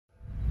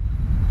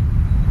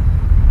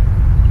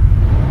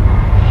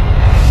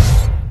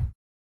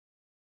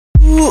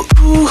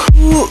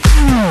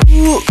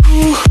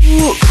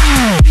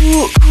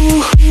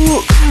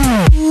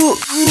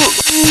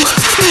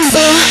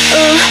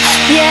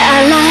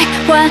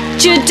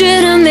what you do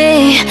to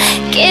me.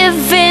 Give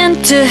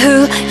in to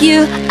who you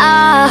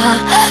are.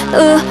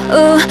 Ooh,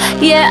 ooh,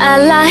 yeah, I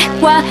like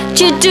what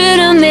you do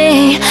to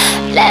me.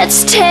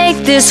 Let's take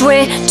this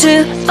way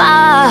too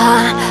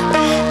far.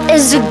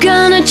 Is a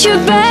gun at your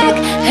back?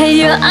 Hey,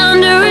 you're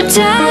under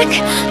attack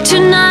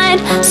tonight.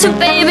 So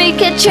baby,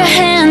 get your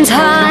hands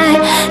high.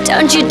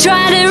 Don't you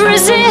try to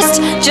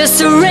resist, just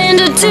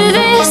surrender to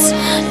this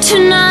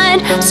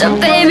tonight. So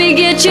baby,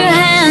 get your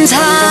hands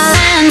high.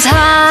 Hands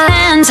high,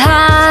 hands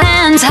high,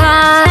 hands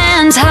high,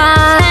 hands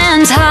high,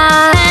 hands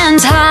high,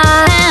 hands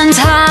high, hands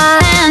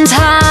high, hands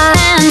high,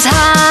 hands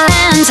high,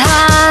 hands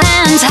high,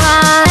 hands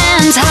high,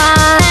 hands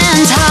high,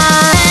 hands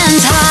high,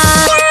 hands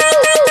high.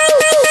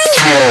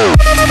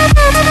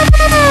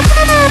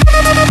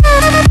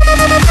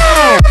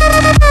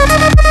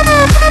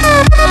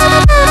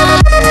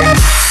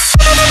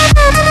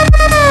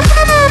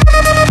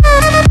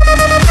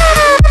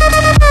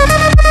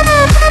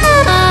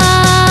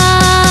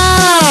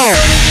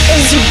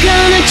 Is your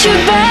gun at your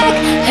back?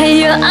 Hey,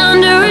 you're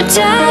under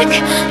attack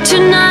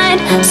tonight.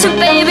 So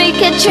baby,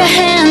 get your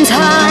hands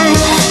high.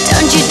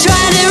 Don't you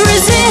try to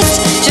resist,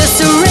 just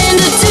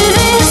surrender to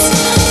this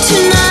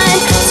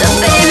tonight. So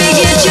baby,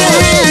 get your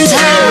hands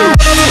high.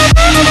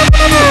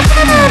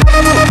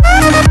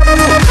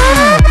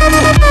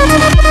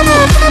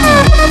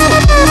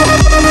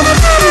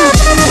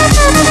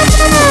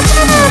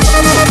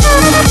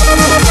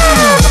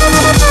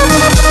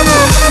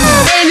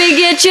 Baby,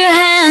 get your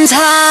hands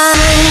high.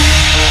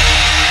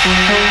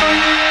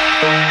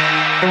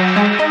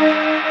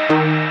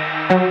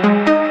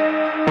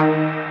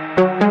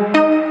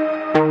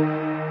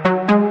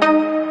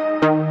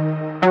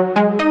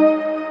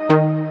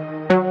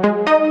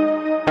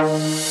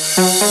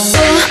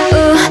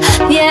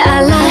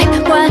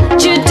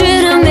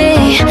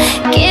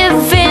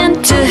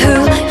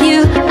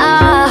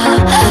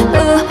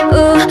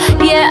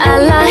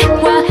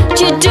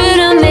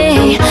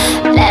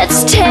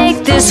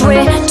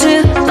 Way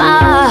too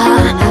far.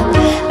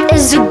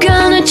 Is a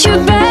gun at your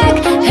back?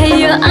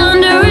 Hey, you're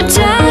under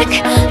attack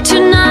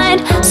tonight.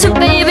 So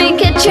baby,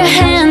 get your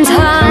hands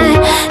high.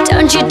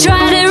 Don't you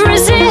try to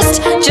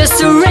resist, just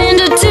surrender.